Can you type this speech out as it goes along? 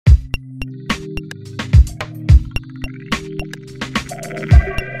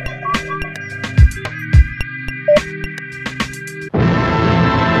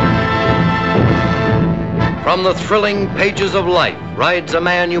From the thrilling pages of life rides a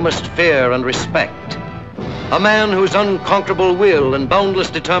man you must fear and respect. A man whose unconquerable will and boundless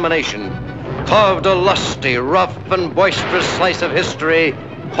determination carved a lusty, rough, and boisterous slice of history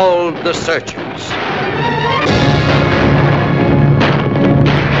called The Searchers.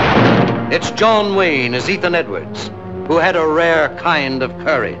 It's John Wayne as Ethan Edwards, who had a rare kind of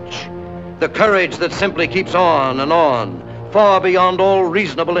courage. The courage that simply keeps on, far beyond all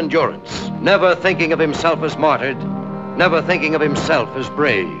reasonable endurance, never thinking of himself as martyred, never thinking of himself as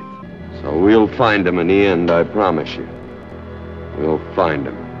brave. So we'll find him in the end, I promise you. We'll find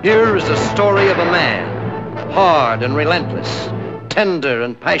him. Here is the story of a man, hard and relentless, tender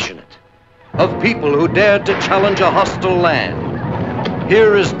and passionate, of people who dared to challenge a hostile land.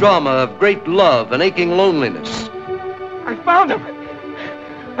 Here is drama of great love and aching loneliness. I found him.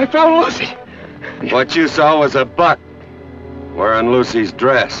 I found Lucy. What you saw was a buck wearing Lucy's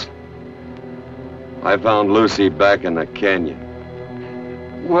dress. I found Lucy back in the canyon.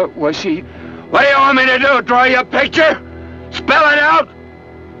 What was she? What do you want me to do? Draw you a picture? Spell it out?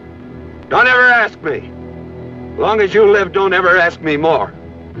 Don't ever ask me. As long as you live, don't ever ask me more.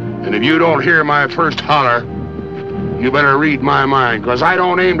 And if you don't hear my first holler, you better read my mind, because I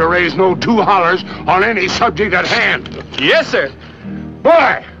don't aim to raise no two hollers on any subject at hand. Yes, sir.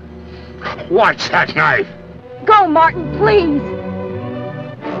 Boy, watch that knife. Go, Martin, please.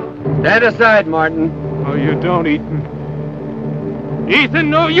 Stand aside, Martin. No, you don't, Ethan. Ethan,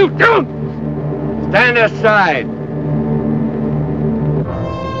 no, you don't! Stand aside.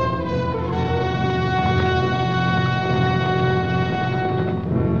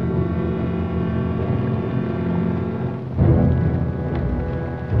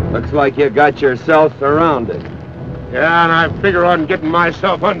 Looks like you got yourself surrounded. Yeah, and I figure on getting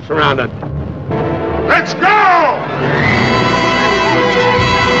myself unsurrounded. Let's go!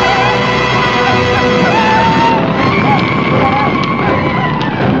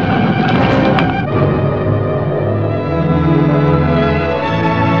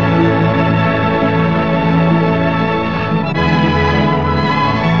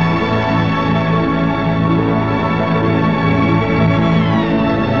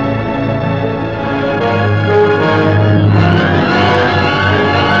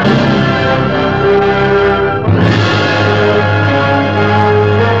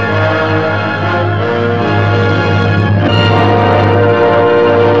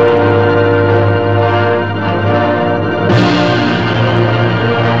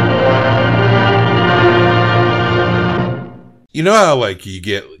 You know how, like, you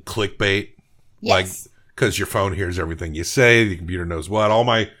get clickbait? Yes. Like, because your phone hears everything you say, the computer knows what. All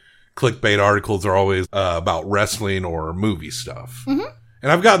my clickbait articles are always about wrestling or movie stuff. Mm-hmm.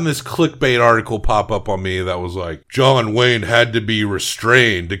 And I've gotten this clickbait article pop up on me that was like, John Wayne had to be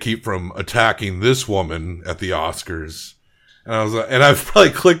restrained to keep from attacking this woman at the Oscars. And I was like, and I've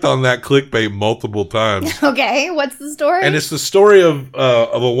probably clicked on that clickbait multiple times. Okay, what's the story? And it's the story of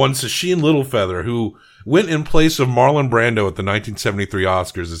a one Sacheen Littlefeather who went in place of Marlon Brando at the 1973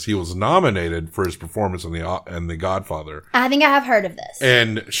 Oscars as he was nominated for his performance in The Godfather. I think I have heard of this.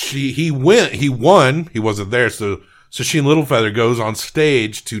 And he won, he wasn't there, so Sacheen Littlefeather goes on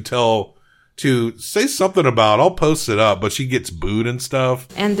stage to say something about, I'll post it up, but she gets booed and stuff.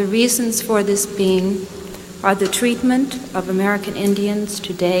 And the reasons for this being are the treatment of American Indians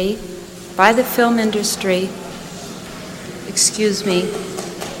today by the film industry,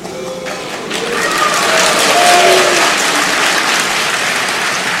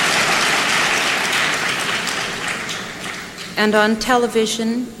 and on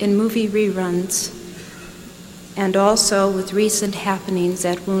television in movie reruns, and also with recent happenings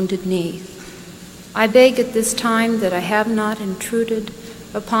at Wounded Knee. I beg at this time that I have not intruded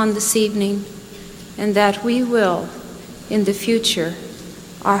upon this evening, and that we will, in the future,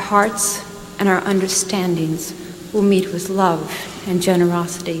 our hearts and our understandings will meet with love and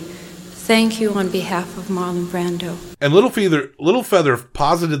generosity. Thank you on behalf of Marlon Brando. And Littlefeather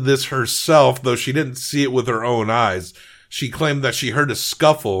posited this herself, though she didn't see it with her own eyes. She claimed that she heard a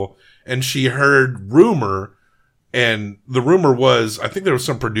scuffle and she heard rumor, and the rumor was, I think there was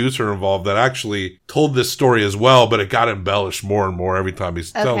some producer involved that actually told this story as well, but it got embellished more and more every time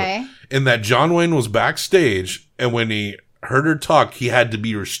he's telling it. And that John Wayne was backstage, and when he heard her talk, he had to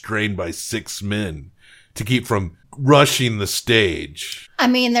be restrained by 6 men to keep from rushing the stage. I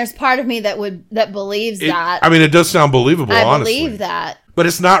mean, there's part of me that believes that. I mean, it does sound believable, honestly. I believe that. But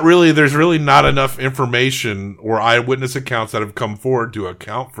it's not really, there's really not enough information or eyewitness accounts that have come forward to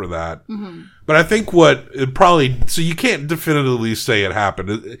account for that. Mm-hmm. But I think so you can't definitively say it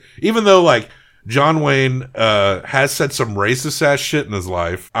happened. Even though, like, John Wayne has said some racist ass shit in his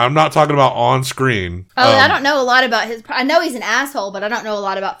life. I'm not talking about on screen. I don't know a lot about his. I know he's an asshole, but I don't know a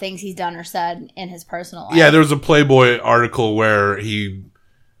lot about things he's done or said in his personal life. Yeah, there was a Playboy article where he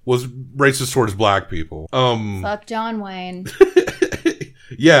was racist towards black people. Fuck John Wayne.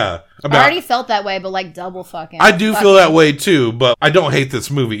 Yeah. I already felt that way, but like double fucking. I do feel that way too, but I don't hate this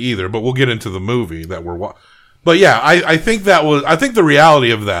movie either, but we'll get into the movie that we're watching. But yeah, I think the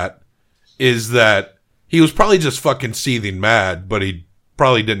reality of that is that he was probably just fucking seething mad, but he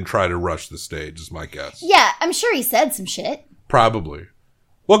probably didn't try to rush the stage, is my guess. Yeah, I'm sure he said some shit. Probably.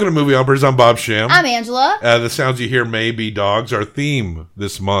 Welcome to Movie Umpers. I'm Bob Sham. I'm Angela. The sounds you hear may be dogs. Our theme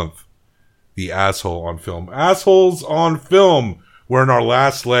this month, the asshole on film. Assholes on film. We're in our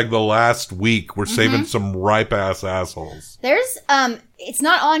last leg, the last week. We're saving some ripe-ass assholes. There's, it's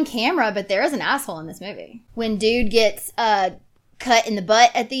not on camera, but there is an asshole in this movie. When dude gets, cut in the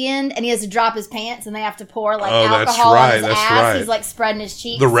butt at the end, and he has to drop his pants, and they have to pour, like, alcohol on his ass. Right. He's, like, spreading his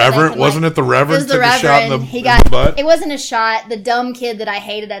cheeks. The Reverend? Wasn't it the Reverend took a shot in the butt? It wasn't a shot. The dumb kid that I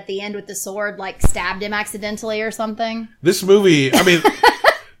hated at the end with the sword, like, stabbed him accidentally or something. This movie, I mean...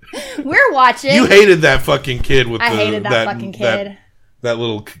 We're watching. You hated that fucking kid with I hated that fucking kid. That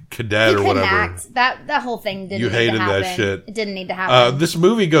little cadet or whatever. Act. That whole thing didn't need to happen. You hated that shit. It didn't need to happen. This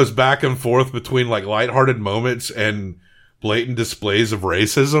movie goes back and forth between like lighthearted moments and blatant displays of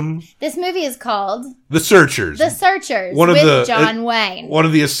racism. This movie is called The Searchers. The Searchers with John Wayne. One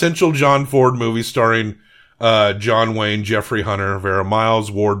of the essential John Ford movies starring John Wayne, Jeffrey Hunter, Vera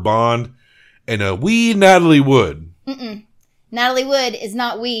Miles, Ward Bond, and a wee Natalie Wood. Natalie Wood is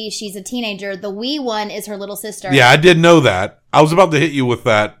not wee. She's a teenager. The wee one is her little sister. Yeah, I did know that. I was about to hit you with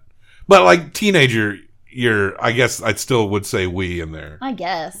that. But like teenager, I guess I still would say wee in there. I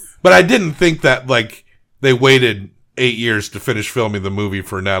guess. But I didn't think that like they waited 8 years to finish filming the movie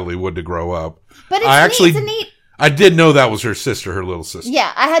for Natalie Wood to grow up. But it's neat. I did know that was her sister, her little sister.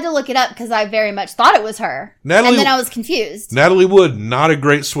 Yeah, I had to look it up because I very much thought it was her. And then I was confused. Natalie Wood, not a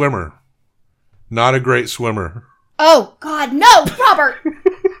great swimmer. Not a great swimmer. Oh, God, no, Robert!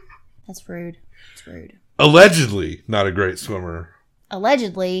 That's rude. It's rude. Allegedly, not a great swimmer.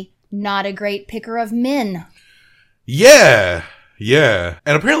 Allegedly, not a great picker of men. Yeah. And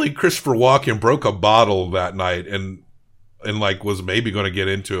apparently Christopher Walken broke a bottle that night and like was maybe going to get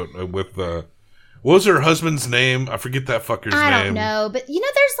into it with what was her husband's name? I forget that fucker's name. I don't know, but you know,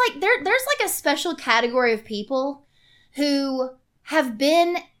 there's like a special category of people who have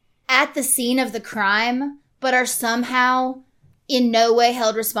been at the scene of the crime but are somehow in no way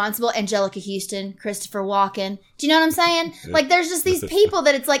held responsible. Angelica Houston, Christopher Walken. Do you know what I'm saying? Like, there's just these people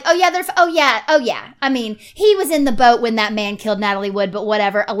that it's like, oh yeah. I mean, he was in the boat when that man killed Natalie Wood, but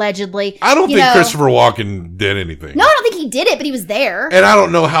whatever, allegedly. I don't think Christopher Walken did anything. No, I don't think he did it, but he was there. And I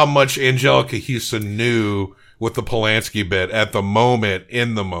don't know how much Angelica Houston knew with the Polanski bit at the moment,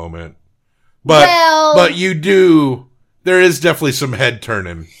 in the moment. But you do... There is definitely some head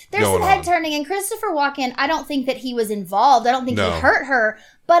turning. There's some head turning, and Christopher Walken, I don't think that he was involved. I don't think he hurt her,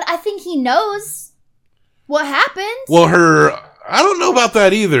 but I think he knows what happened. Well, I don't know about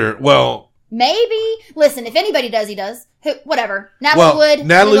that either. Well, maybe. Listen, if anybody does, he does. Whatever.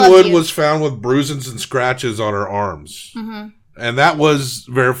 Natalie Wood was found with bruises and scratches on her arms. Mm-hmm. And that was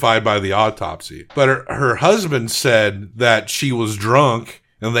verified by the autopsy. But her husband said that she was drunk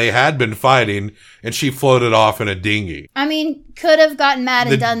and they had been fighting, and she floated off in a dinghy. I mean, could have gotten mad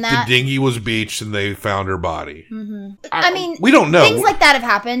and done that. The dinghy was beached, and they found her body. Mm-hmm. I mean, we don't know. Things like that have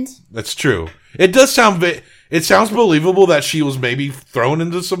happened. That's true. It does sound... It sounds believable that she was maybe thrown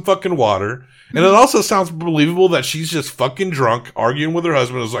into some fucking water. And it also sounds believable that she's just fucking drunk, arguing with her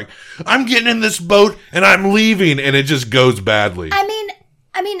husband. It was like, I'm getting in this boat, and I'm leaving, and it just goes badly. I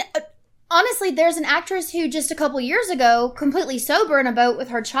mean... Honestly, there's an actress who just a couple years ago, completely sober in a boat with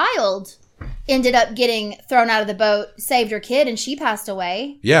her child, ended up getting thrown out of the boat, saved her kid, and she passed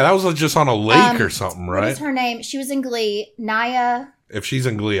away. Yeah, that was just on a lake or something, right? What is her name? She was in Glee. Naya. If she's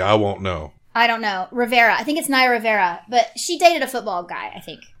in Glee, I won't know. I don't know. Rivera. I think it's Naya Rivera. But she dated a football guy, I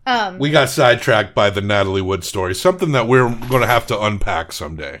think. We got sidetracked by the Natalie Wood story. Something that we're going to have to unpack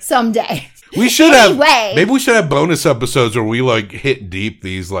someday. We should maybe we should have bonus episodes where we like hit deep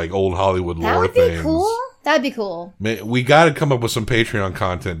these like old Hollywood lore things. That would be cool. We got to come up with some Patreon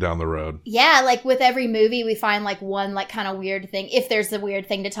content down the road. Yeah, like with every movie, we find like one like kind of weird thing. If there's a weird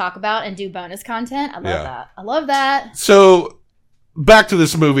thing to talk about and do bonus content, I love that. I love that. So back to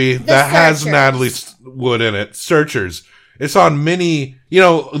this movie that has Natalie Wood in it. Searchers. It's on many,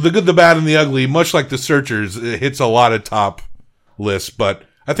 The Good, the Bad, and the Ugly. Much like The Searchers, it hits a lot of top lists, but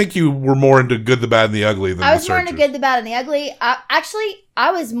I think you were more into Good, the Bad, and the Ugly than I was The more into Searchers. Good, the Bad, and the Ugly.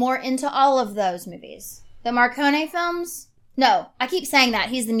 I was more into all of those movies. The Marconi films. No, I keep saying that.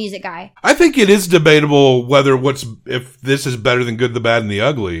 He's the music guy. I think it is debatable if this is better than Good, the Bad, and the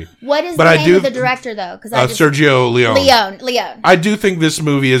Ugly. What is the name of the director, though? Because Sergio Leone. Leone. I do think this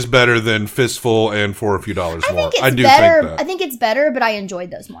movie is better than Fistful and For a Few Dollars More. I do better. think that. I think it's better, but I enjoyed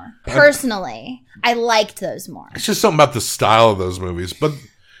those more. Personally, I liked those more. It's just something about the style of those movies. But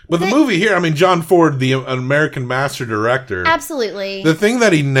the movie here, I mean, John Ford, the American master director. Absolutely. The thing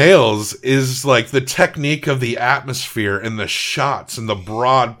that he nails is like the technique of the atmosphere and the shots and the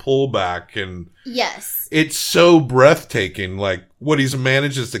broad pullback. And yes, it's so breathtaking, like what he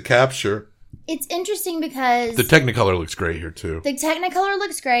manages to capture. It's interesting because the Technicolor looks great here too. The Technicolor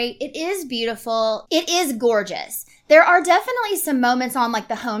looks great. It is beautiful. It is gorgeous. There are definitely some moments on like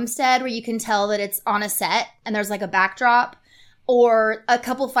the homestead where you can tell that it's on a set and there's like a backdrop. Or a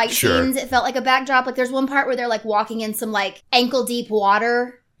couple fight scenes, it felt like a backdrop. Like there's one part where they're like walking in some like ankle deep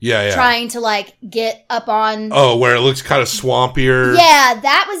water. Yeah. Trying to like get up on. Oh, where it looks kind of swampier. Yeah,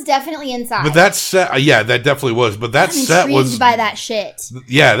 that was definitely inside. But that set, that definitely was. But that set was by that shit.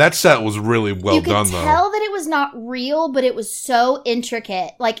 Yeah, that set was really well done though. You could tell that it was not real, but it was so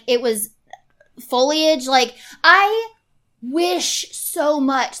intricate. Like it was foliage. Like I wish so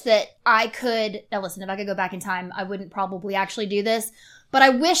much that I could. Now listen, if I could go back in time, I wouldn't probably actually do this. But I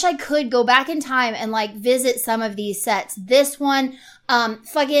wish I could go back in time and like visit some of these sets. This one,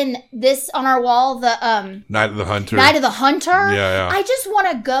 fucking this on our wall, the Night of the Hunter. Yeah. I just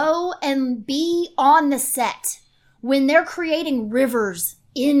want to go and be on the set when they're creating rivers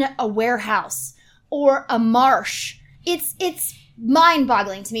in a warehouse or a marsh. It's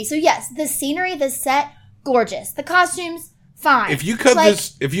mind-boggling to me. So yes, the scenery, the set, gorgeous. The costumes, fine. If you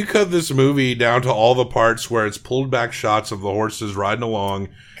cut this movie down to all the parts where it's pulled back shots of the horses riding along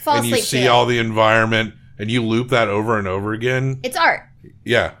and you see all the environment and you loop that over and over again. It's art.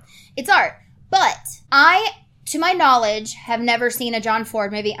 Yeah. It's art. But I, to my knowledge, have never seen a John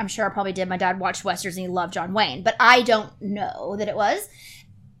Ford movie. I'm sure I probably did. My dad watched Westerns and he loved John Wayne, but I don't know that it was.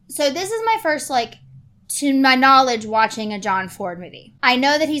 So this is my first, like, to my knowledge, watching a John Ford movie. I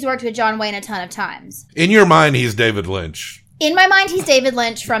know that he's worked with John Wayne a ton of times. In your mind, he's David Lynch. In my mind, he's David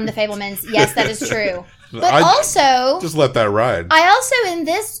Lynch from The Fabelmans. Yes, that is true. But also... Just let that ride. I also, in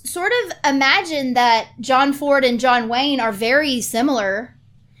this, sort of imagine that John Ford and John Wayne are very similar.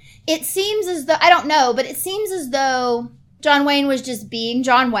 It seems as though... I don't know, but it seems as though John Wayne was just being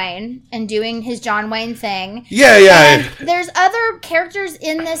John Wayne and doing his John Wayne thing. Yeah. And there's other characters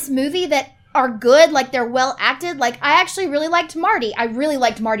in this movie that are good, like they're well acted. Like I actually really liked Marty. I really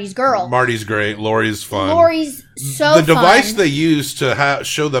liked Marty's girl. Marty's great. Laurie's fun. Laurie's so fun. The device they use to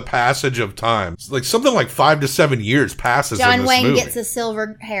show the passage of time, like something like 5 to 7 years passes. John in this Wayne movie. gets a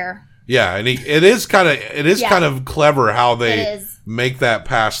silver hair. Yeah, and it is kind of clever how they make that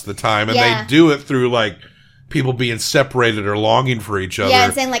pass the time, and they do it through like people being separated or longing for each other. Yeah,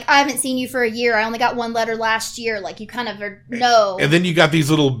 and saying like, I haven't seen you for a year. I only got one letter last year. Like you kind of know. And then you got these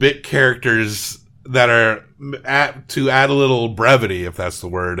little bit characters that are to add a little brevity, if that's the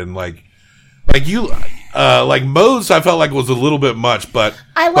word. And like Mose, I felt like was a little bit much, but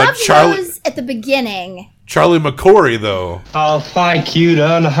I loved Mose at the beginning. Charlie McCory, though. Oh, thank you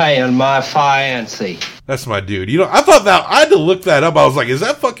to unhand my fiancé. That's my dude. You know, I thought that I had to look that up. I was like, is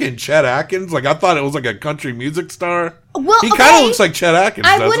that fucking Chet Atkins? Like, I thought it was like a country music star. Well, he kind of looks like Chet Atkins.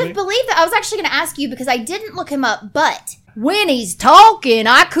 I would have believed that. I was actually going to ask you because I didn't look him up, but when he's talking,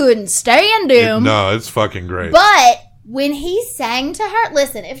 I couldn't stand him. No, it's fucking great. But when he sang to her,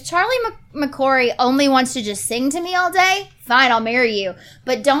 listen, if Charlie McCory only wants to just sing to me all day, fine, I'll marry you.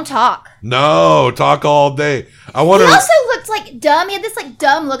 But don't talk. No, talk all day. He also looked like dumb. He had this like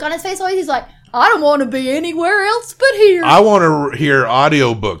dumb look on his face. Always, he's like, I don't want to be anywhere else but here. I want to hear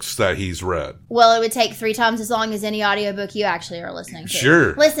audiobooks that he's read. Well, it would take 3 times as long as any audiobook you actually are listening to.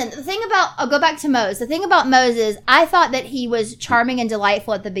 Sure. Listen, the thing about, I'll go back to Mose. The thing about Mose is I thought that he was charming and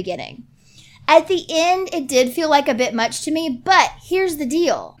delightful at the beginning. At the end, it did feel like a bit much to me, but here's the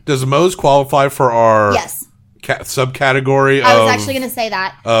deal. Does Mose qualify for our subcategory? I was actually going to say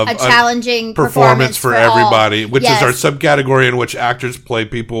that. A challenging performance for everybody, which is our subcategory in which actors play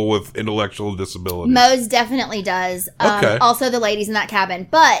people with intellectual disabilities. Mose definitely does. Okay. Also the ladies in that cabin.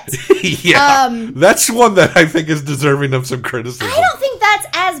 But that's one that I think is deserving of some criticism. I don't think that's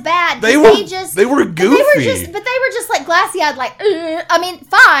as bad. They were goofy. But they were just like glassy-eyed, like, I mean,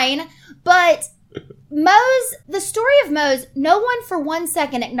 fine. But Mose, the story of Mose, no one for 1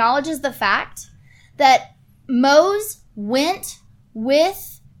 second acknowledges the fact that Mose went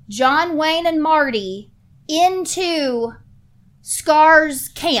with John Wayne and Marty into Scar's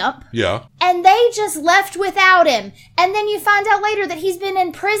camp. Yeah. And they just left without him. And then you find out later that he's been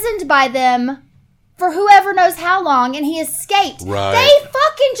imprisoned by them for whoever knows how long, and he escaped. Right. They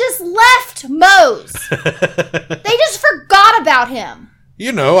fucking just left Mose. They just forgot about him.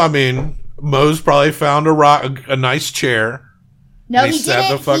 You know, I mean, Mose probably found a nice chair. No, and he sat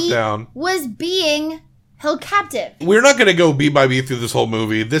didn't. the fuck He down. was being held captive. We're not going to go beat by beat through this whole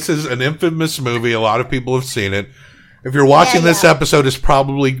movie. This is an infamous movie. A lot of people have seen it. If you're watching this episode, it's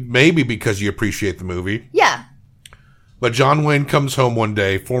probably maybe because you appreciate the movie. Yeah. But John Wayne comes home one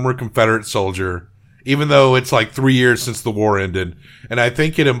day, former Confederate soldier, even though it's like 3 years since the war ended. And I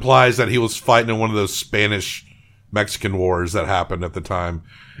think it implies that he was fighting in one of those Spanish-Mexican wars that happened at the time.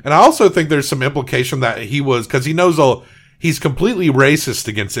 And I also think there's some implication that he was, because he knows he's completely racist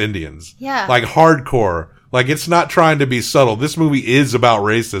against Indians. Yeah. Like hardcore. Like it's not trying to be subtle. This movie is about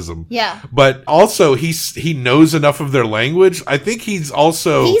racism. Yeah. But also he knows enough of their language. I think he's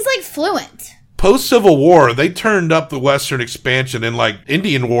like fluent. Post-Civil War, they turned up the Western expansion, and like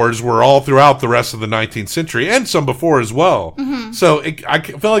Indian wars were all throughout the rest of the 19th century and some before as well. Mm-hmm. So I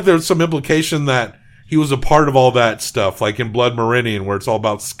feel like there's some implication that he was a part of all that stuff, like in Blood Meridian, where it's all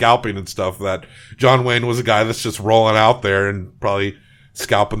about scalping and stuff, that John Wayne was a guy that's just rolling out there and probably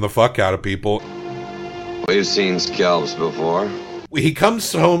scalping the fuck out of people. We've seen scalps before. He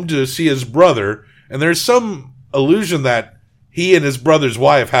comes home to see his brother, and there's some illusion that he and his brother's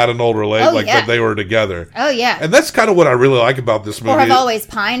wife had an old relationship, that they were together. Oh, yeah. And that's kind of what I really like about this movie. Or have always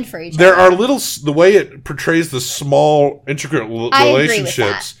pined for each other. There are the way it portrays the small, intricate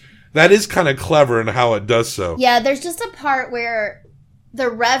relationships, that is kind of clever in how it does so. Yeah, there's just a part where the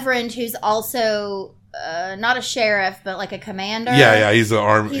Reverend, who's also not a sheriff, but like a commander. Yeah, he's the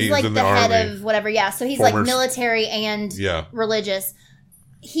army. He's like in the army. head of whatever. Yeah, so he's like military and religious.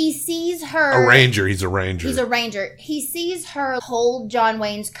 He sees her... A ranger. He's a ranger. He's a ranger. He sees her hold John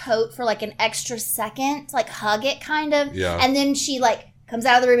Wayne's coat for like an extra second, like hug it kind of. Yeah. And then she like comes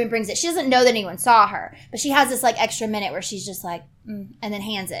out of the room and brings it. She doesn't know that anyone saw her, but she has this like extra minute where she's just like, and then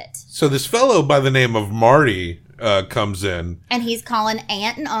hands it. So this fellow by the name of Marty comes in. And he's calling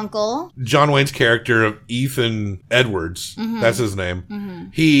aunt and uncle. John Wayne's character of Ethan Edwards, that's his name. Mm-hmm.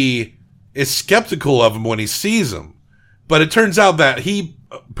 He is skeptical of him when he sees him. But it turns out that he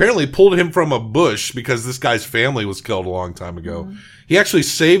apparently pulled him from a bush because this guy's family was killed a long time ago. Mm-hmm. He actually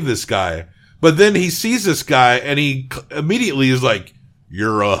saved this guy. But then he sees this guy and he immediately is like,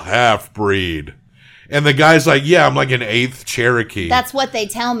 "You're a half-breed." And the guy's like, "Yeah, I'm like an 8th Cherokee." That's what they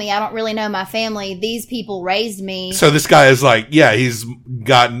tell me. I don't really know my family. These people raised me. So this guy is like, yeah, he's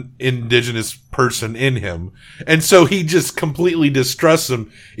got an indigenous person in him. And so he just completely distrusts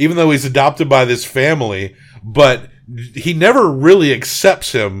him, even though he's adopted by this family. But he never really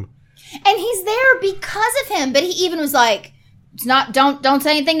accepts him. And he's there because of him. But he even was like, "It's not, don't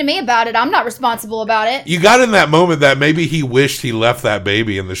say anything to me about it. I'm not responsible about it." You got in that moment that maybe he wished he left that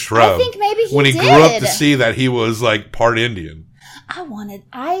baby in the shrub. I think maybe he when he did. grew up to see that he was like part Indian.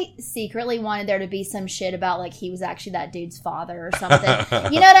 I secretly wanted there to be some shit about like he was actually that dude's father or something.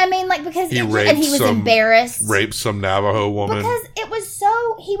 You know what I mean? Like because he was embarrassed. Raped some Navajo woman. Because he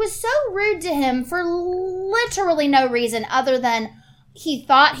was so rude to him for literally no reason other than he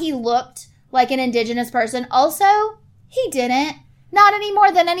thought he looked like an indigenous person. Also, he didn't. Not any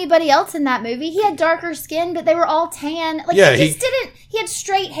more than anybody else in that movie. He had darker skin, but they were all tan. Like he had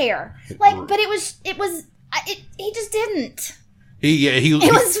straight hair. Like, but he just didn't.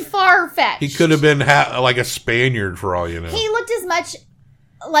 It was far-fetched. He could have been like a Spaniard for all you know. He looked as much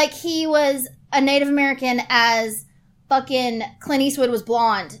like he was a Native American as fucking Clint Eastwood was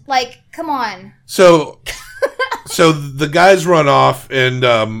blonde. Like, come on. So the guys run off, and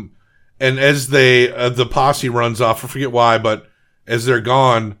as the posse runs off, I forget why, but as they're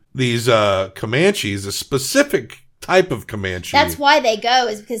gone, these Comanches, a specific type of Comanche. That's why they go,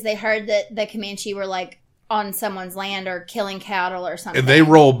 is because they heard that the Comanche were like on someone's land or killing cattle or something. And they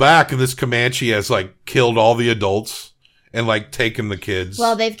roll back, and this Comanche has like killed all the adults and like taken the kids.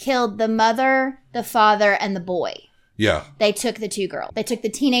 Well, they've killed the mother, the father, and the boy. Yeah. They took the 2 girls. They took the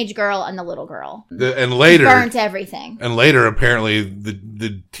teenage girl and the little girl. And later... burnt everything. And later, apparently,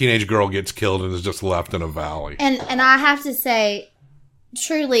 the teenage girl gets killed and is just left in a valley. And I have to say,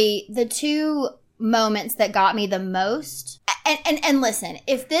 truly, the 2 moments that got me the most... And listen,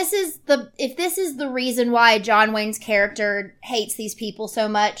 if this is the reason why John Wayne's character hates these people so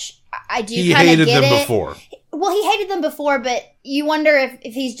much, I do kind of get it. He hated them before. Well, he hated them before, but you wonder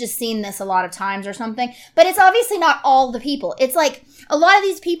if he's just seen this a lot of times or something. But it's obviously not all the people. It's like a lot of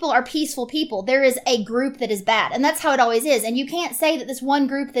these people are peaceful people. There is a group that is bad, and that's how it always is. And you can't say that this one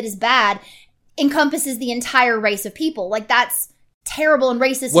group that is bad encompasses the entire race of people. Like that's terrible and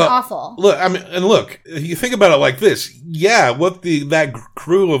racist and awful. Look, you think about it like this. Yeah, what that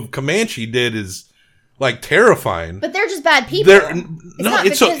crew of Comanche did is like terrifying. But they're just bad people.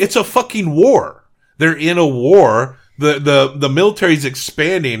 It's a fucking war. They're in a war. The military's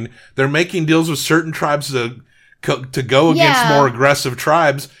expanding. They're making deals with certain tribes to go against more aggressive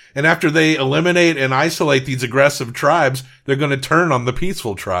tribes. And after they eliminate and isolate these aggressive tribes, they're going to turn on the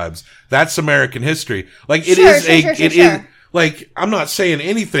peaceful tribes. That's American history. Like it is. Like, I'm not saying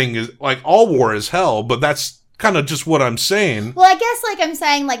anything is, like, all war is hell, but that's kind of just what I'm saying. Well, I guess, like, I'm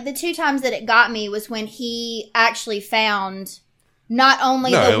saying, like, the 2 times that it got me was when he actually found not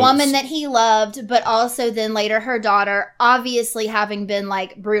only the woman that he loved, but also then later her daughter, obviously having been,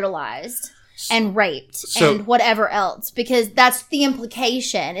 like, brutalized and raped and whatever else. Because that's the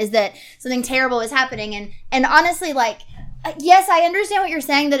implication, is that something terrible is happening. And honestly, like, yes, I understand what you're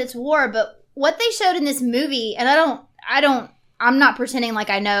saying, that it's war, but what they showed in this movie, and I'm not pretending like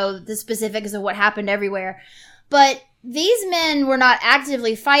I know the specifics of what happened everywhere, but these men were not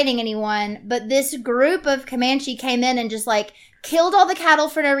actively fighting anyone, but this group of Comanche came in and just like killed all the cattle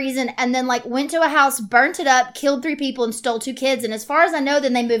for no reason, and then like went to a house, burnt it up, killed 3 people and stole 2 kids. And as far as I know,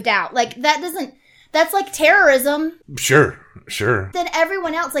 then they moved out. Like that's like terrorism. Sure. Then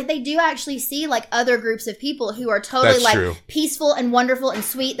everyone else, like, they do actually see, like, other groups of people who are totally, peaceful and wonderful and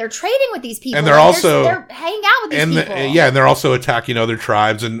sweet. They're trading with these people. And they're they're hanging out with these people. And they're also attacking other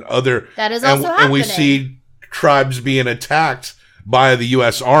tribes and other... That is also happening. And we see tribes being attacked by the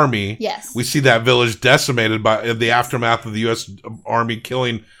U.S. Army. Yes. We see that village decimated by the aftermath of the U.S. Army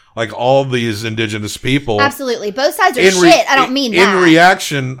killing... like all these indigenous people. Absolutely. Both sides are shit. I don't mean that. In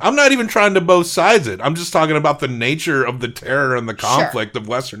reaction, I'm not even trying to both sides it. I'm just talking about the nature of the terror and the conflict of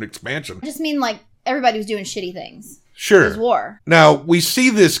Western expansion. I just mean like everybody was doing shitty things. Sure. It was war. Now, we see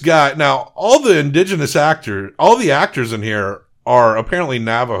this guy. Now, all the actors in here are apparently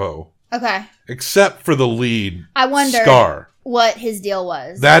Navajo. Okay. Except for the lead, I wonder Scar. What his deal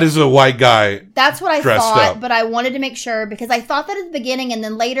was. That is a white guy. That's what I thought, up. but I wanted to make sure because I thought that at the beginning, and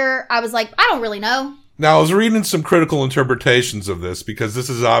then later I was like, I don't really know. Now, I was reading some critical interpretations of this because this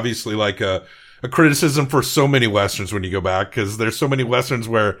is obviously like a criticism for so many Westerns when you go back, because there's so many Westerns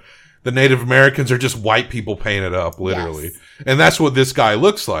where the Native Americans are just white people painted up, literally. Yes. And that's what this guy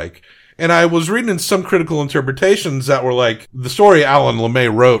looks like. And I was reading some critical interpretations that were like, the story Alan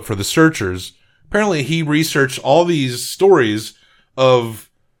LeMay wrote for The Searchers, apparently he researched all these stories of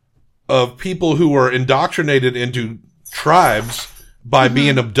people who were indoctrinated into tribes by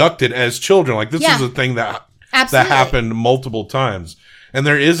being abducted as children. Like, this is a thing that happened multiple times. And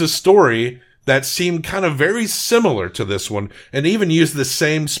there is a story that seemed kind of very similar to this one, and even used the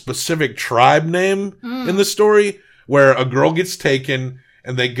same specific tribe name in the story, where a girl gets taken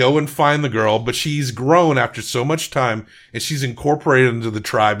and they go and find the girl, but she's grown after so much time and she's incorporated into the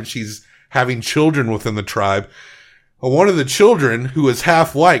tribe and she's having children within the tribe. One of the children, who is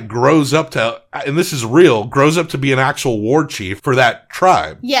half white, grows up to, and this is real, grows up to be an actual war chief for that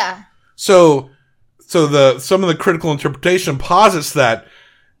tribe. Yeah. So some of the critical interpretation posits that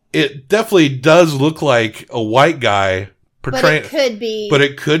it definitely does look like a white guy portraying. But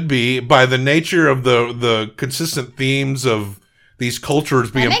it could be by the nature of the consistent themes of these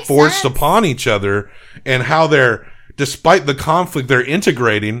cultures being forced upon each other, and how they're, despite the conflict they're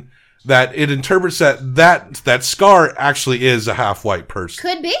integrating, that it interprets that Scar actually is a half-white person.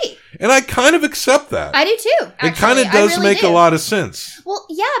 Could be. And I kind of accept that. I do too, actually. It kind of does make a lot of sense. Well,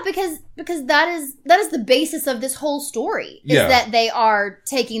 yeah, because that is the basis of this whole story. Is that they are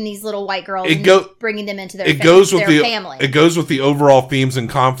taking these little white girls and bringing them into their family. It goes with the overall themes and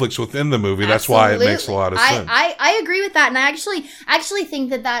conflicts within the movie. That's why it makes a lot of sense. I agree with that, and I actually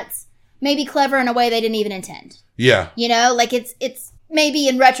think that that's maybe clever in a way they didn't even intend. Yeah. You know, like it's maybe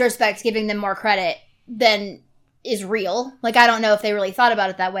in retrospect giving them more credit than is real. Like, I don't know if they really thought about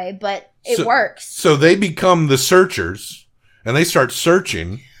it that way, but it works. So they become the searchers, and they start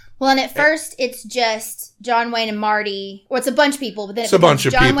searching. Well, and at first it's just John Wayne and Marty, or it's a bunch of people, but then it's a bunch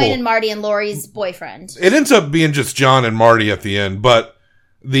of John Wayne and Marty and Laurie's boyfriend. It ends up being just John and Marty at the end, but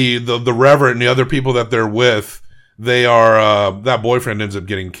the Reverend and the other people that they're with, they are, that boyfriend ends up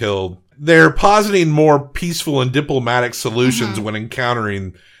getting killed. They're positing more peaceful and diplomatic solutions when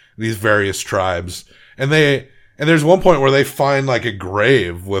encountering these various tribes. And there's one point where they find like a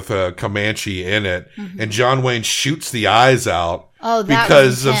grave with a Comanche in it, and John Wayne shoots the eyes out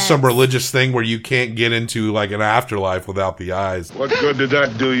because of some religious thing where you can't get into like an afterlife without the eyes. What good did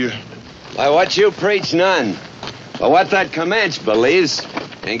that do you? Why, what you preach, none. But what that Comanche believes,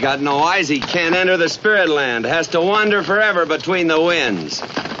 Ain't got no eyes, he can't enter the spirit land. Has to wander forever between the winds.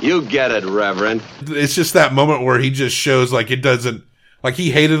 You get it, Reverend. It's just that moment where he just shows like it doesn't, like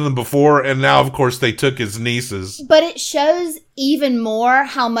he hated them before, and now of course they took his nieces. But it shows even more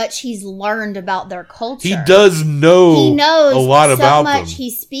how much he's learned about their culture. He does know He knows a lot so about much. them.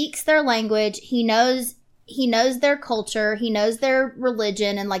 He speaks their language. He knows their culture. He knows their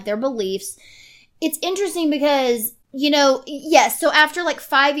religion and like their beliefs. It's interesting because, yes, so after like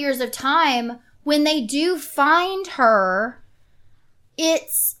 5 years of time, when they do find her,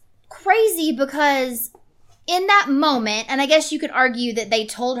 it's crazy because in that moment, and I guess you could argue that they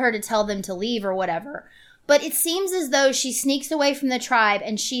told her to tell them to leave or whatever, but it seems as though she sneaks away from the tribe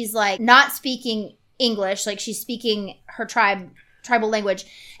and she's like not speaking English, like she's speaking her tribal language,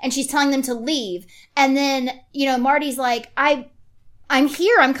 and she's telling them to leave. And then, Marty's like, I'm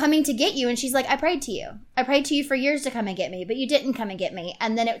here. I'm coming to get you. And she's like, I prayed to you. I prayed to you for years to come and get me, but you didn't come and get me.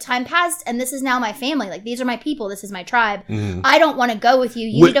 And then time passed, and this is now my family. Like, these are my people. This is my tribe. I don't want to go with you.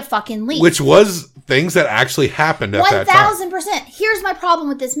 You need to fucking leave. Which was things that actually happened at that time. 1,000%. Here's my problem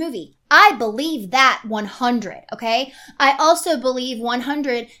with this movie. I believe that 100, okay? I also believe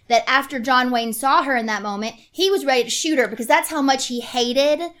 100 that after John Wayne saw her in that moment, he was ready to shoot her because that's how much he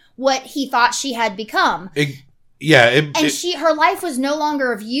hated what he thought she had become. Her life was no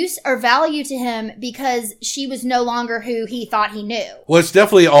longer of use or value to him because she was no longer who he thought he knew. Well, it's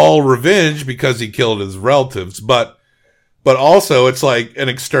definitely all revenge because he killed his relatives, but also it's like an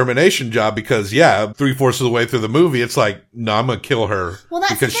extermination job because 3/4 of the way through the movie, it's like, no, I'm gonna kill her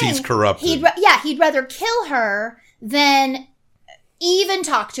because she's corrupted. He'd rather kill her than even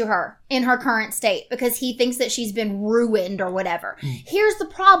talk to her in her current state because he thinks that she's been ruined or whatever. Here's the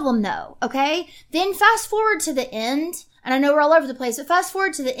problem though, okay? Then fast forward to the end, and I know we're all over the place, but fast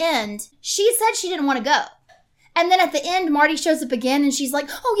forward to the end, she said she didn't want to go. And then at the end, Marty shows up again and she's like,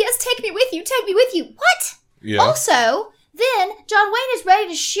 oh yes, take me with you, take me with you. What? Yeah. Also, then John Wayne is ready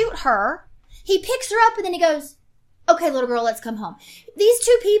to shoot her. He picks her up and then he goes, okay, little girl, let's come home. These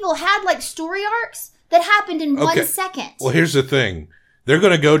two people had like story arcs that happened in 1 second. Well, here's the thing. They're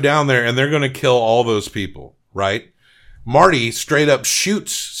going to go down there and they're going to kill all those people, right? Marty straight up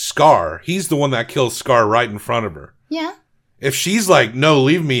shoots Scar. He's the one that kills Scar right in front of her. Yeah. If she's like, no,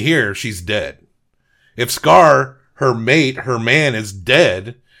 leave me here, she's dead. If Scar, her mate, her man is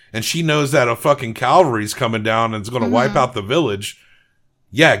dead, and she knows that a fucking cavalry's coming down and is going to wipe out the village,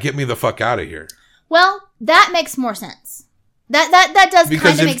 get me the fuck out of here. Well, that makes more sense. That does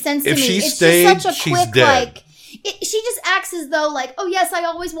kind of make sense to me. She it's stayed, just such a she's quick, dead. she just acts as though like, oh yes, I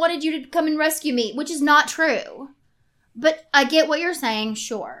always wanted you to come and rescue me, which is not true. But I get what you're saying,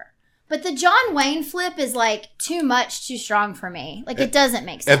 sure. But the John Wayne flip is like too strong for me. Like it doesn't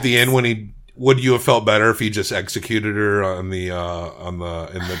make sense. At the end when would you have felt better if he just executed her in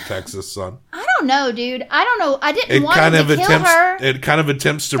the Texas sun? I don't know, dude. I don't know. I didn't want him to kill her. It kind of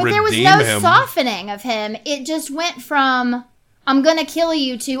attempts to redeem him. There was no softening of him. It just went from, I'm going to kill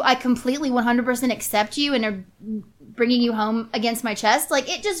you to, I completely 100% accept you and are bringing you home against my chest. Like,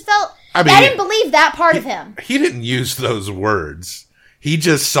 it just felt, I didn't believe that part of him. He didn't use those words. He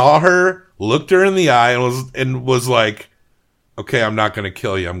just saw her, looked her in the eye, and was like, okay, I'm not going to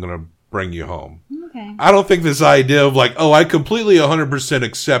kill you. I'm going to bring you home. Okay. I don't think this idea of like, oh, I completely 100%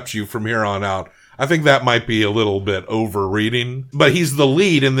 accept you from here on out. I think that might be a little bit overreading. But he's the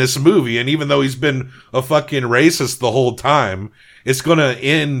lead in this movie, and even though he's been a fucking racist the whole time, it's going to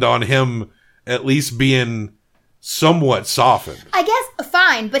end on him at least being somewhat softened. I guess,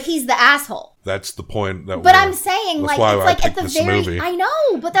 fine, but he's the asshole. That's the point. But I'm saying, like, it's like at the very... movie. I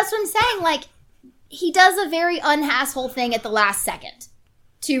know, but that's what I'm saying. Like, he does a very un-asshole thing at the last second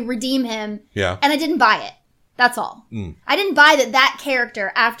to redeem him. Yeah. And I didn't buy it. That's all. I didn't buy that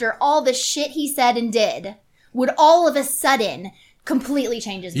character, after all the shit he said and did, would all of a sudden completely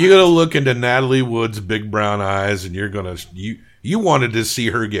change his mind. You're going to look into Natalie Wood's big brown eyes, and you're going to... You wanted to see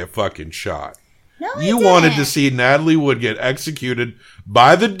her get fucking shot. No, you wanted to see Natalie Wood get executed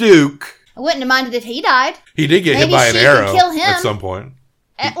by the Duke. I wouldn't have minded if he died. He did get hit by an arrow at some point.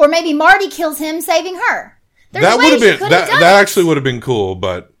 Or maybe Marty kills him, saving her. That would have been that actually would have been cool,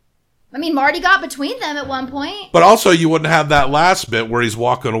 but I mean, Marty got between them at one point. But also, you wouldn't have that last bit where he's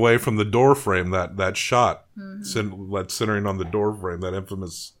walking away from the door frame. That shot, centering on the door frame, that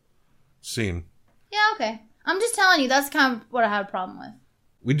infamous scene. Yeah, okay. I'm just telling you, that's kind of what I had a problem with.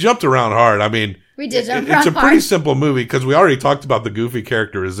 We jumped around hard. I mean, we did jump around hard. It's a pretty simple movie because we already talked about the goofy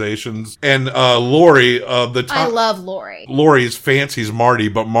characterizations. And Laurie, I love Laurie. Laurie's fancies Marty,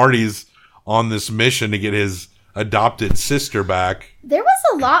 but Marty's on this mission to get his adopted sister back. There was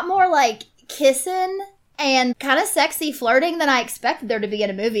a lot more like kissing and kind of sexy flirting than I expected there to be in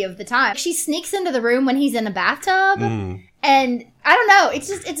a movie of the time. She sneaks into the room when he's in a bathtub, and I don't know,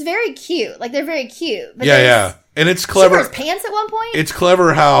 it's very cute. Like, they're very cute. But yeah. And it's clever. She wears pants at one point. It's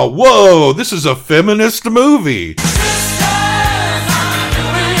clever how, whoa, this is a feminist movie.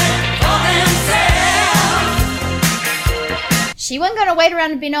 She wasn't going to wait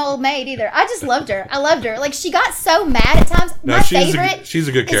around and be no old maid either. I just loved her. I loved her. Like, she got so mad at times. No, My favorite she's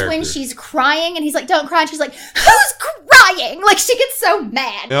a good character. is when she's crying and he's like, don't cry. And she's like, who's crying? Like, she gets so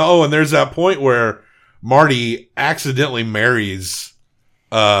mad. Oh, and there's that point where Marty accidentally marries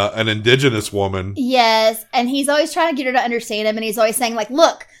an indigenous woman. Yes, and he's always trying to get her to understand him, and he's always saying, like,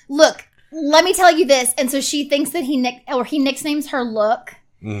 look, let me tell you this. And so she thinks that he nicknames her Look.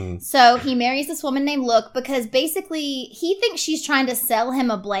 So he marries this woman named Look because basically he thinks she's trying to sell him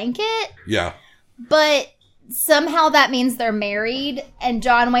a blanket. Yeah. But somehow that means they're married, and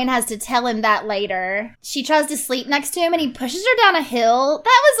John Wayne has to tell him that later. She tries to sleep next to him, and he pushes her down a hill.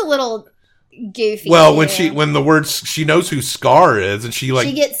 That was a little goofy. Well, when she knows who Scar is, and she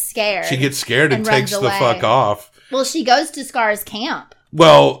gets scared. She gets scared and takes runs the away. fuck off. Well, she goes to Scar's camp.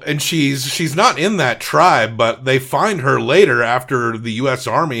 Well, and she's not in that tribe, but they find her later after the U.S.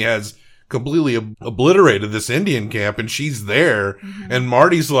 Army has completely obliterated this Indian camp, and she's there. And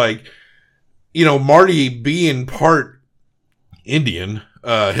Marty's like, Marty being part Indian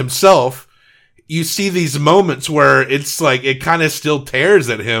himself, you see these moments where it's like it kind of still tears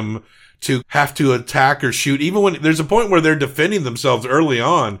at him to have to attack or shoot, even when there's a point where they're defending themselves early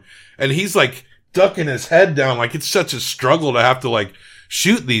on, and he's like ducking his head down, like it's such a struggle to have to like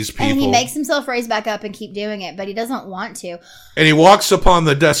shoot these people. And he makes himself raise back up and keep doing it, but he doesn't want to. And he walks upon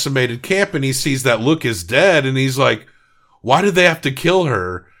the decimated camp and he sees that Look is dead, and he's like, why did they have to kill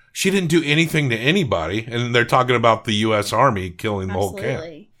her? She didn't do anything to anybody. And they're talking about the U.S. Army killing the whole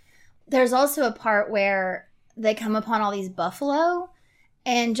camp. There's also a part where they come upon all these buffalo,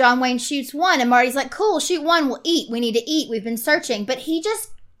 and John Wayne shoots one, and Marty's like, cool, shoot one, we'll eat. We need to eat. We've been searching. But he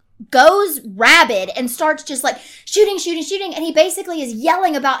just goes rabid and starts just like shooting. And he basically is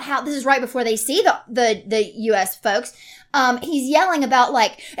yelling about how, this is right before they see the U.S. folks. He's yelling about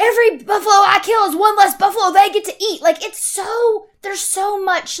like, every buffalo I kill is one less buffalo they get to eat. Like, there's so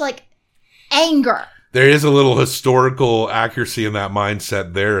much like anger. There is a little historical accuracy in that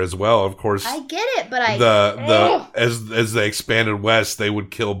mindset there as well. Of course, I get it, but as they expanded west, they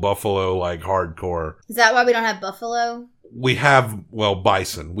would kill buffalo like hardcore. Is that why we don't have buffalo? We have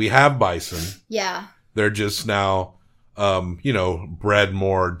bison. We have bison. Yeah. They're just now, bred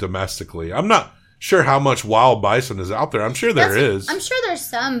more domestically. I'm not sure how much wild bison is out there. I'm sure there is. I'm sure there's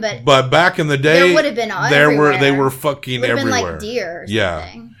some, but back in the day, there would have been everywhere. They were fucking everywhere. Been like deer or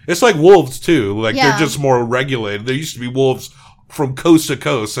something. It's like wolves too. Like they're just more regulated. There used to be wolves from coast to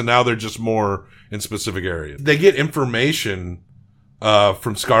coast, and now they're just more in specific areas. They get information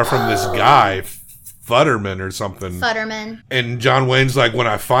from Scar from this guy, Futterman or something. Futterman. And John Wayne's like, when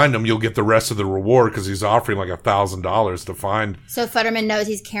I find him, you'll get the rest of the reward, because he's offering like $1,000 to find. So Futterman knows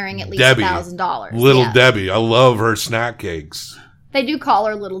he's carrying at least $1,000. Little Debbie. I love her snack cakes. They do call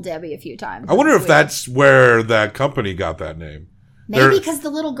her Little Debbie a few times. I wonder if that's where that company got that name. Maybe because the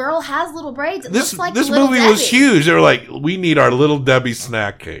little girl has little braids. It looks like this Little movie Debbie. was huge. They were like, we need our Little Debbie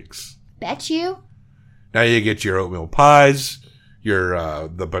snack cakes. Bet you. Now you get your oatmeal pies, your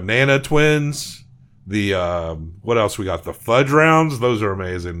the banana twins, the what else we got? The fudge rounds. Those are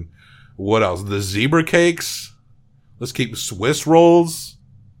amazing. What else? The zebra cakes. Let's keep Swiss rolls.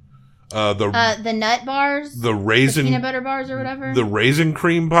 The nut bars. The raisin. The peanut butter bars or whatever. The raisin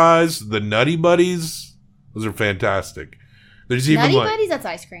cream pies. The Nutty Buddies. Those are fantastic. There's even Nutty like Buddies. That's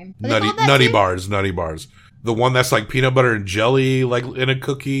ice cream. Nutty bars. Nutty bars. The one that's like peanut butter and jelly, like in a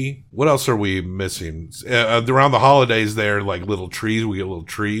cookie. What else are we missing? Around the holidays, they're like little trees. We get little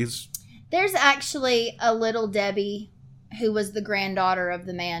trees. There's actually a Little Debbie who was the granddaughter of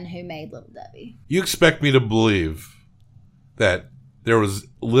the man who made Little Debbie. You expect me to believe that there was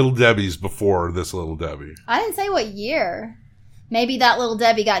Little Debbies before this Little Debbie? I didn't say what year. Maybe that Little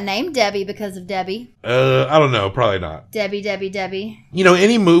Debbie got named Debbie because of Debbie. I don't know. Probably not. Debbie.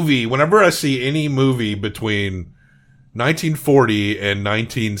 Any movie, whenever I see any movie between 1940 and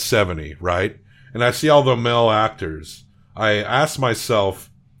 1970, right? And I see all the male actors, I ask myself,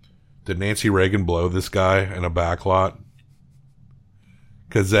 did Nancy Reagan blow this guy in a backlot?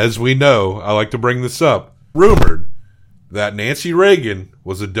 Because as we know, I like to bring this up, rumored that Nancy Reagan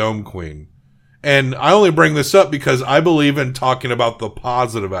was a dome queen. And I only bring this up because I believe in talking about the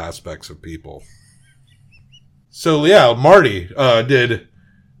positive aspects of people. So yeah, Marty, did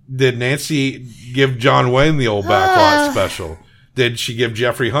Nancy give John Wayne the old backlot special? Did she give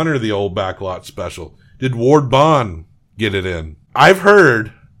Jeffrey Hunter the old backlot special? Did Ward Bond get it in? I've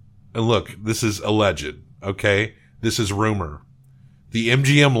heard, and look, this is alleged, okay? This is rumor. The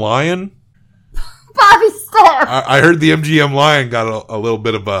MGM Lion? Bobby, stop! I heard the MGM Lion got a little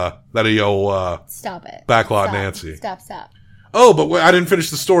bit of Stop it. Backlot Stop. Nancy. Stop. Oh, but I didn't finish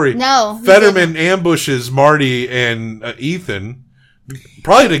the story. No. Fetterman ambushes Marty and Ethan,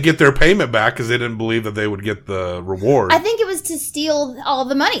 probably to get their payment back because they didn't believe that they would get the reward. I think it was to steal all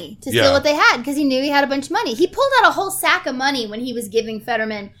the money, to steal Yeah. what they had, because he knew he had a bunch of money. He pulled out a whole sack of money when he was giving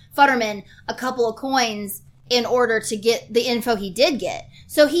Futterman a couple of coins in order to get the info he did get.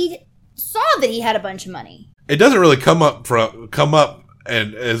 So he saw that he had a bunch of money. It doesn't really come up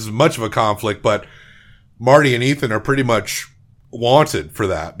and as much of a conflict, but Marty and Ethan are pretty much wanted for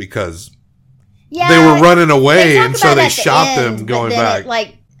that because Yeah, they were running away, they talk and so about it they at the shot end, them but going then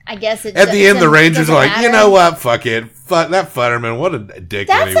back. I guess it At the end, the Rangers are like, doesn't you matter. know what? Fuck it. That Futterman, what a dick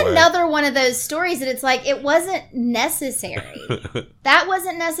That's anyway. another one of those stories that it's like, it wasn't necessary. That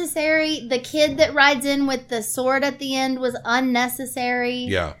wasn't necessary. The kid that rides in with the sword at the end was unnecessary.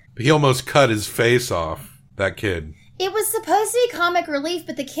 Yeah. He almost cut his face off, that kid. It was supposed to be comic relief,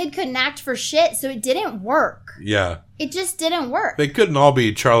 but the kid couldn't act for shit, so it didn't work. Yeah. It just didn't work. They couldn't all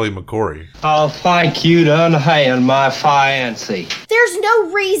be Charlie McCory. I'll thank you to unhand my fiancé. There's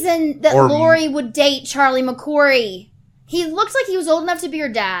no reason that Or- Lori would date Charlie McCory. He looks like he was old enough to be her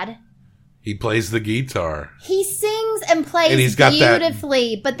dad. He plays the guitar. He sings and plays And he's got that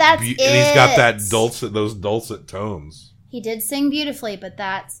beautifully, but that's it. And he's got those dulcet tones. He did sing beautifully, but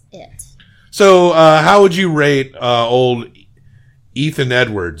that's it. So, how would you rate old Ethan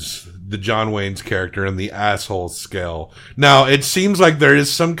Edwards, the John Wayne's character, in the asshole scale? Now, it seems like there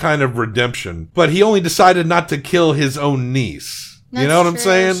is some kind of redemption, but he only decided not to kill his own niece. You know what I'm That's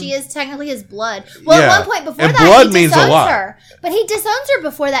saying? true. She is technically his blood. Well, Yeah. at one point before And that, blood he means a disowns lot. her. But he disowns her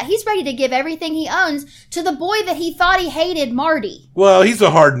before that. He's ready to give everything he owns to the boy that he thought he hated, Marty. Well, he's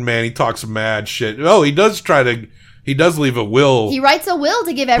a hardened man. He talks mad shit. Oh, he does leave a will. He writes a will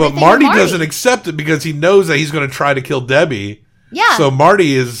to give everything But to Marty Marty. doesn't accept it because he knows that he's going to try to kill Debbie. Yeah. So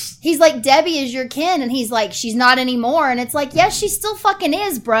Marty is... He's like, Debbie is your kin. And he's like, she's not anymore. And it's like, yes, she still fucking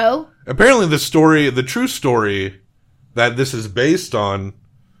is, bro. Apparently the true story that this is based on,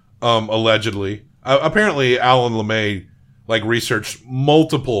 allegedly, apparently Alan LeMay, researched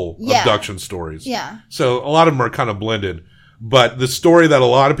multiple abduction stories. Yeah. So a lot of them are kind of blended. But the story that a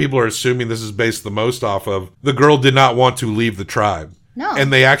lot of people are assuming this is based the most off of, the girl did not want to leave the tribe. No.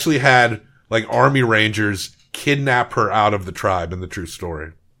 And they actually had, Army Rangers kidnap her out of the tribe in the true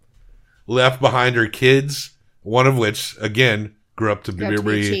story. Left behind her kids, one of which, again, grew up to be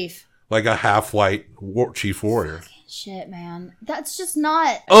chief. like a half-white chief warrior. Shit, man. That's just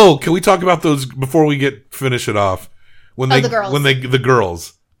not... Oh, can we talk about those before we finish it off? the girls. The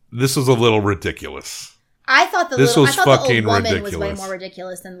girls. This was a little ridiculous. I thought the This little, was I thought the fucking old woman was ridiculous. way more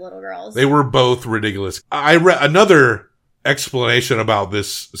ridiculous than the little girls. They were both ridiculous. I read another explanation about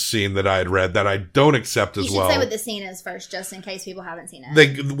this scene that I had read that I don't accept as You should well. say what the scene is first, just in case people haven't seen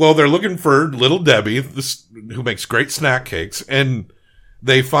it. They're looking for little Debbie, who makes great snack cakes, and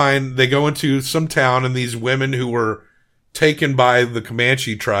they go into some town, and these women who were taken by the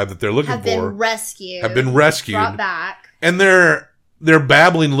Comanche tribe that they're looking have for been rescued. Brought back. and they're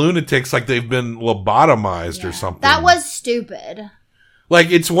babbling lunatics like they've been lobotomized or something. That was stupid.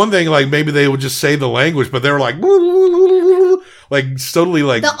 It's one thing, maybe they would just say the language, but they were totally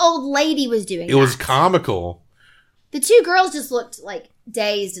The old lady was doing it was comical. The two girls just looked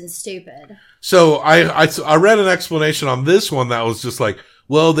dazed and stupid. So I read an explanation on this one that was just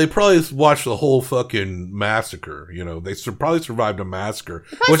well, they probably watched the whole fucking massacre. You know, they probably survived a massacre.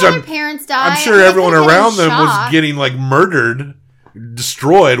 Probably saw their parents die. I'm sure everyone around them was getting murdered,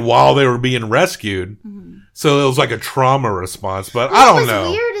 destroyed while they were being rescued. Mm-hmm. So it was like a trauma response. But I don't know.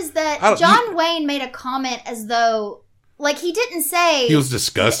 What's weird is that John Wayne made a comment as though, he didn't say he was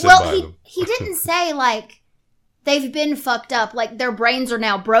disgusted. By them. He didn't say they've been fucked up, their brains are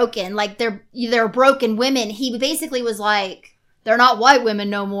now broken, they're broken women. He basically was they're not white women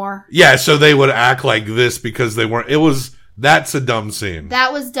no more. Yeah, so they would act like this because they weren't. That's a dumb scene.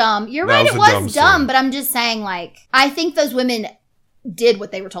 That was dumb. You're right, it was dumb, but I'm just saying, I think those women did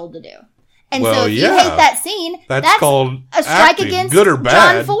what they were told to do. And so if you hate that scene, that's called a strike acting. against Good or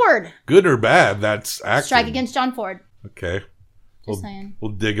bad. John Ford. Good or bad, that's acting. Strike against John Ford. Okay. Just saying.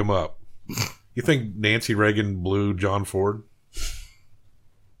 We'll dig him up. You think Nancy Reagan blew John Ford?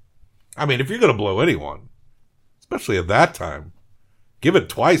 I mean, if you're going to blow anyone, especially at that time, give it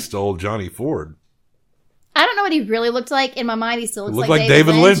twice to old Johnny Ford. I don't know what he really looked like. In my mind, he still looks like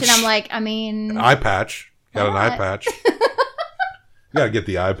David Lynch. And I'm eye patch. Got an eye patch. You got to get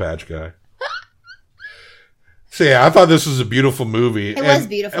the eye patch guy. So yeah, I thought this was a beautiful movie. It was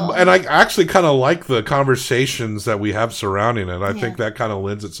beautiful. And I actually kind of like the conversations that we have surrounding it. I think that kind of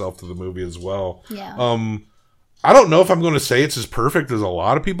lends itself to the movie as well. Yeah. I don't know if I'm going to say it's as perfect as a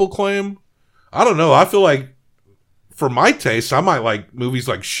lot of people claim. I don't know. I feel like, for my taste, I might like movies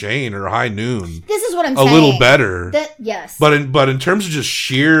like Shane or High Noon. This is what I'm saying. A little better. Yes. But in terms of just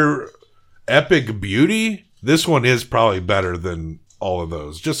sheer epic beauty, this one is probably better than all of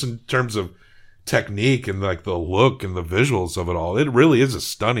those. Just in terms of technique and like the look and the visuals of it all. It really is a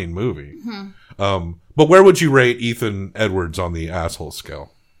stunning movie. Mm-hmm. But where would you rate Ethan Edwards on the asshole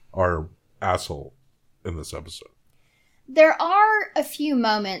scale? Our asshole in this episode. There are a few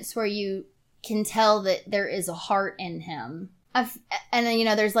moments where you can tell that there is a heart in him. And then, you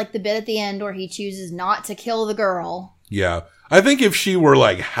know, there's like the bit at the end where he chooses not to kill the girl. Yeah. I think if she were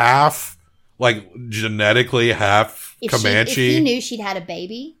like half, like genetically half Comanche. If he knew she'd had a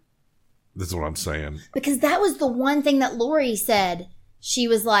baby. This is what I'm saying. Because that was the one thing that Lori said. She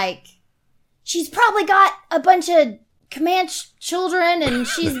was like, she's probably got a bunch of Comanche children and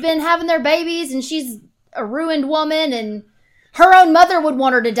she's been having their babies and she's a ruined woman and her own mother would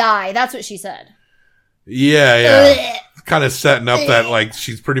want her to die. That's what she said. Yeah. Kind of setting up that like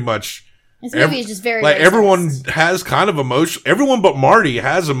she's pretty much. This movie is just very like racist. Everyone has kind of emotion. Everyone but Marty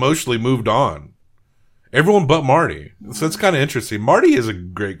has emotionally moved on. Everyone but Marty. So it's kind of interesting. Marty is a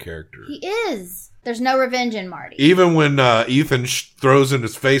great character. He is. There's no revenge in Marty. Even when Ethan throws in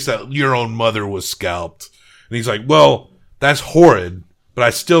his face that your own mother was scalped. And he's like, well, that's horrid, but I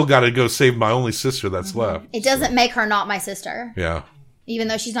still got to go save my only sister that's left. It doesn't make her not my sister. Yeah. Even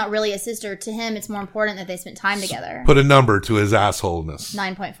though she's not really a sister, to him, it's more important that they spent time together. Put a number to his assholeness.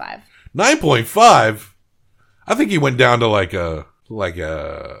 9.5. 9.5? I think he went down to like a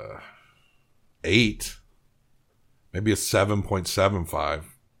 8. Maybe a 7.75.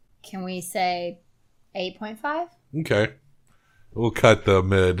 Can we say 8.5? Okay. We'll cut the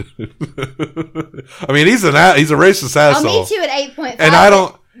mid. I mean, he's a racist asshole. I'll meet you at 8.5. And I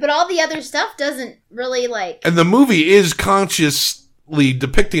don't. But all the other stuff doesn't really like. And the movie is consciously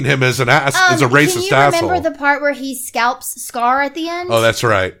depicting him as a racist asshole. Can you remember the part where he scalps Scar at the end? Oh, that's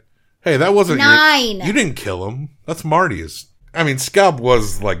right. Hey, that wasn't 9. You didn't kill him. That's Marty's. I mean, Scalp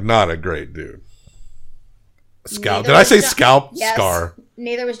was like not a great dude. Scalp. Did I say Scalp? Yes. Scar.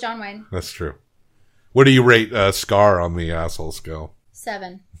 Neither was John Wayne. That's true. What do you rate Scar on the asshole scale?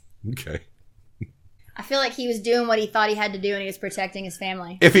 7. Okay. I feel like he was doing what he thought he had to do and he was protecting his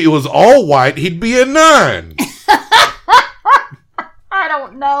family. If he was all white, he'd be a 9. I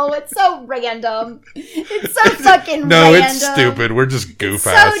don't know. It's so random. It's so fucking no, random. It's stupid. We're just goof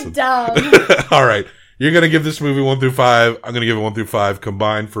So dumb. All right. You're going to give this movie 1 through 5. I'm going to give it 1 through 5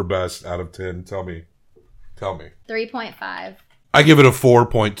 combined for best out of 10. Tell me. 3.5. I give it a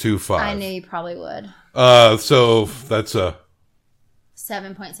 4.25. I knew you probably would. So that's a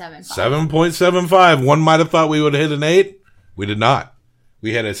 7.75. 7.75. One might have thought we would hit an 8. We did not.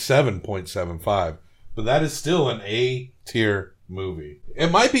 We had a 7.75. But that is still an A tier movie.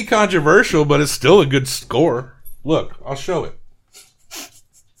 It might be controversial, but it's still a good score. Look, I'll show it.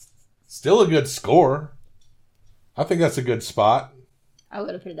 Still a good score. I think that's a good spot. I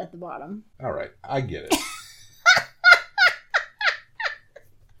would have put it at the bottom. All right, I get it.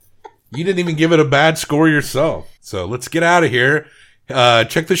 You didn't even give it a bad score yourself. So let's get out of here.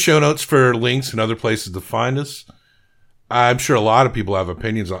 Check the show notes for links and other places to find us. I'm sure a lot of people have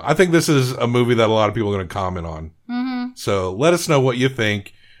opinions on. I think this is a movie that a lot of people are going to comment on. Mm-hmm. So let us know what you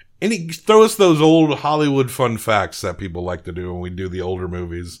think. And throw us those old Hollywood fun facts that people like to do when we do the older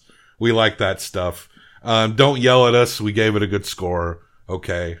movies. We like that stuff. Don't yell at us. We gave it a good score.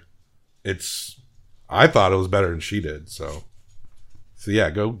 Okay. I thought it was better than she did. So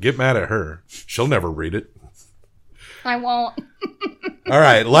yeah, go get mad at her. She'll never read it. I won't. All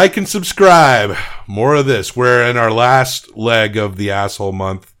right, like and subscribe. More of this. We're in our last leg of the asshole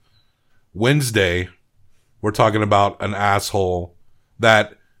month. Wednesday, we're talking about an asshole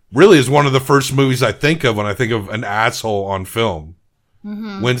that really is one of the first movies I think of when I think of an asshole on film.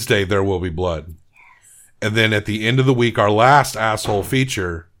 Mm-hmm. Wednesday, There Will Be Blood. Yes. And then at the end of the week, our last asshole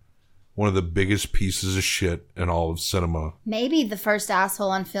feature, one of the biggest pieces of shit in all of cinema. Maybe the first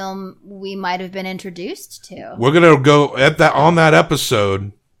asshole on film we might have been introduced to. We're going to go on that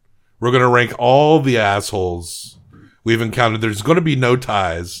episode. We're going to rank all the assholes we've encountered. There's going to be no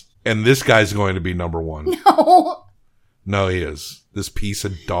ties. And this guy's going to be number 1. No. No, he is. This piece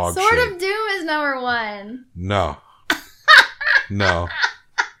of dog Sword shit. of Doom is number 1. No. No.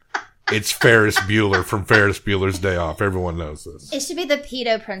 It's Ferris Bueller from Ferris Bueller's Day Off. Everyone knows this. It should be the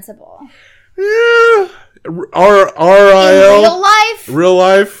pedo principle. Yeah. In RIL. real life, Real life? real life, Real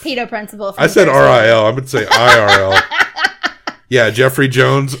life? pedo principal. From I said Thursday. RIL. I'm going to say IRL. Yeah, Jeffrey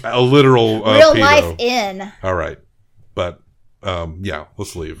Jones, a literal Real pedo. life in All right. But, yeah,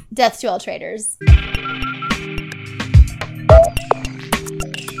 let's leave. Death to All Traitors.